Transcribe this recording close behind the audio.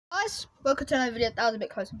guys, welcome to another video. That was a bit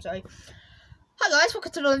close, I'm sorry. Hi guys,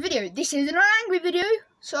 welcome to another video. This is an angry video,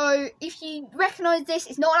 so if you recognise this,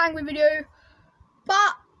 it's not an angry video,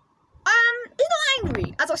 but it's not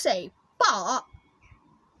angry, as I say, but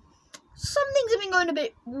some things have been going a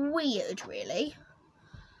bit weird, really.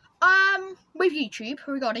 With YouTube,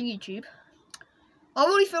 regarding YouTube. I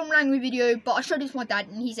already filmed an angry video, but I showed it to my dad,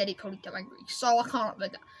 and he said it probably too angry, so I can't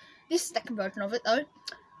upload that. This is the second version of it, though.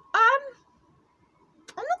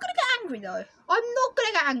 I'm not gonna get angry though. I'm not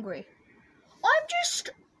gonna get angry. I'm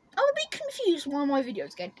a bit confused why my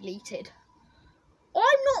videos get deleted.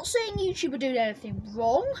 I'm not saying YouTube are doing anything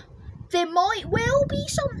wrong. There might well be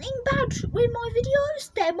something bad with my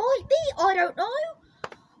videos. There might be. I don't know.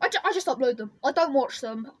 I just upload them. I don't watch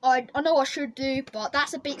them. I know I should do, but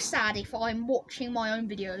that's a bit sad if I'm watching my own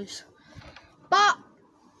videos. But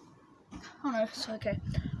oh no, it's okay.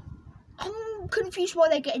 I'm confused why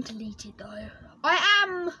they're getting deleted though.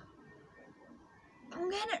 I'm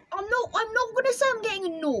not gonna say I'm getting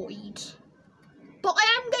annoyed, but I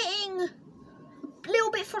am getting a little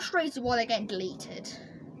bit frustrated why they're getting deleted.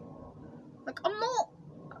 Like I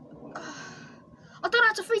don't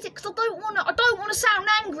have to freeze it because I don't wanna sound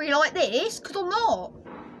angry like this because I'm not.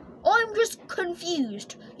 I'm just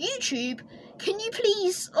confused. YouTube, can you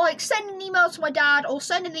please send an email to my dad or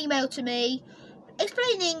send an email to me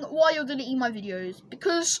explaining why you're deleting my videos,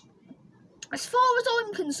 because as far as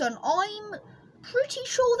I'm concerned, I'm pretty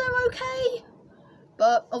sure they're okay.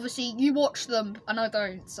 But obviously you watch them and I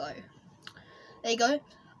don't, so there you go.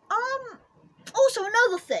 Also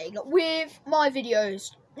another thing with my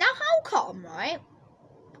videos. Now how come, right?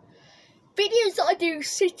 Videos that I do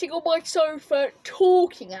sitting on my sofa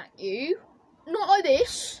talking at you, not like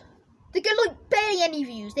this, they get barely any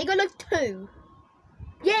views. They go 2.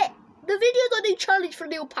 Yeah. The videos I do challenge for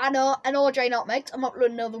Neil Panner and RJ Nutmegs, I'm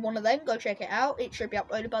uploading another one of them. Go check it out. It should be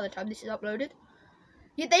uploaded by the time this is uploaded.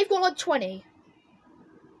 Yeah, they've got 20.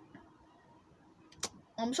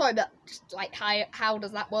 I'm sorry, but just how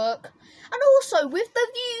does that work? And also with the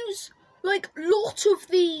views, lot of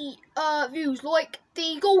the views,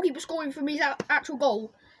 the goalkeeper scoring from his actual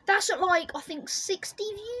goal, that's at I think 60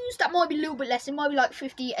 views. That might be a little bit less. It might be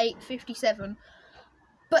 58, 57.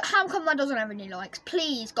 But how come that doesn't have any likes?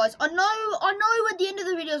 Please, guys. I know at the end of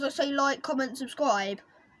the videos I say like, comment, subscribe.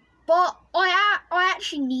 But I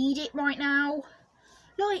actually need it right now.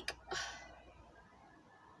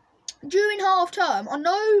 During half term, I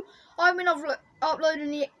know I've been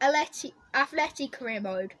uploading the athletic career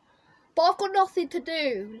mode. But I've got nothing to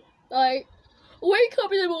do. Wake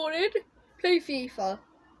up in the morning, play FIFA,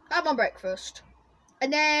 have my breakfast.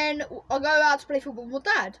 And then I'll go out to play football with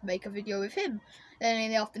my dad, make a video with him. Then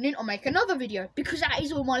in the afternoon, I'll make another video, because that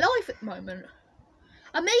is all my life at the moment.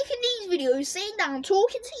 I'm making these videos, sitting down,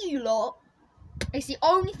 talking to you lot. It's the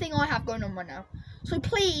only thing I have going on right now. So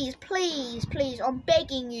please, please, please, I'm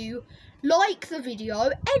begging you, like the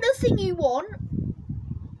video, anything you want,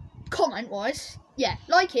 comment-wise, yeah,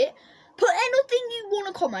 like it. Put anything you want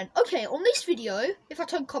to comment. Okay, on this video, if I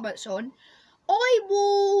turn comments on, I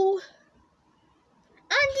will...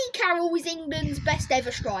 Andy Carroll is England's best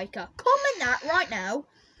ever striker. Comment that right now.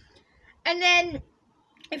 And then,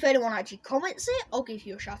 if anyone actually comments it, I'll give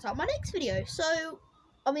you a shout out in my next video. So,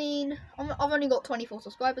 I mean, I've only got 24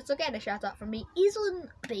 subscribers, so getting a shout out from me isn't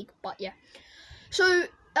big, but yeah. So,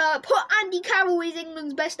 put Andy Carroll is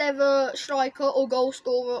England's best ever striker or goal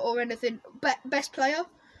scorer or anything, best player.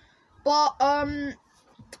 But,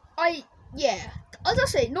 yeah. As I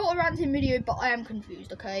say, not a ranting video, but I am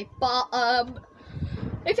confused, okay? But,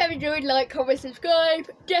 if you have enjoyed, like, comment, subscribe.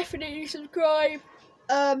 Definitely subscribe.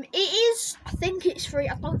 It is, I think it's free.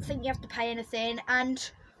 I don't think you have to pay anything.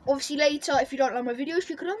 And obviously later, if you don't like my videos,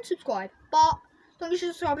 you can unsubscribe. But as long as you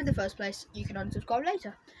subscribe in the first place, you can unsubscribe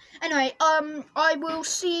later. Anyway, I will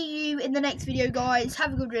see you in the next video, guys.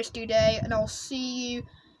 Have a good rest of your day, and I'll see you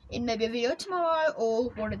in maybe a video tomorrow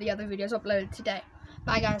or one of the other videos uploaded today.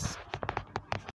 Bye, guys.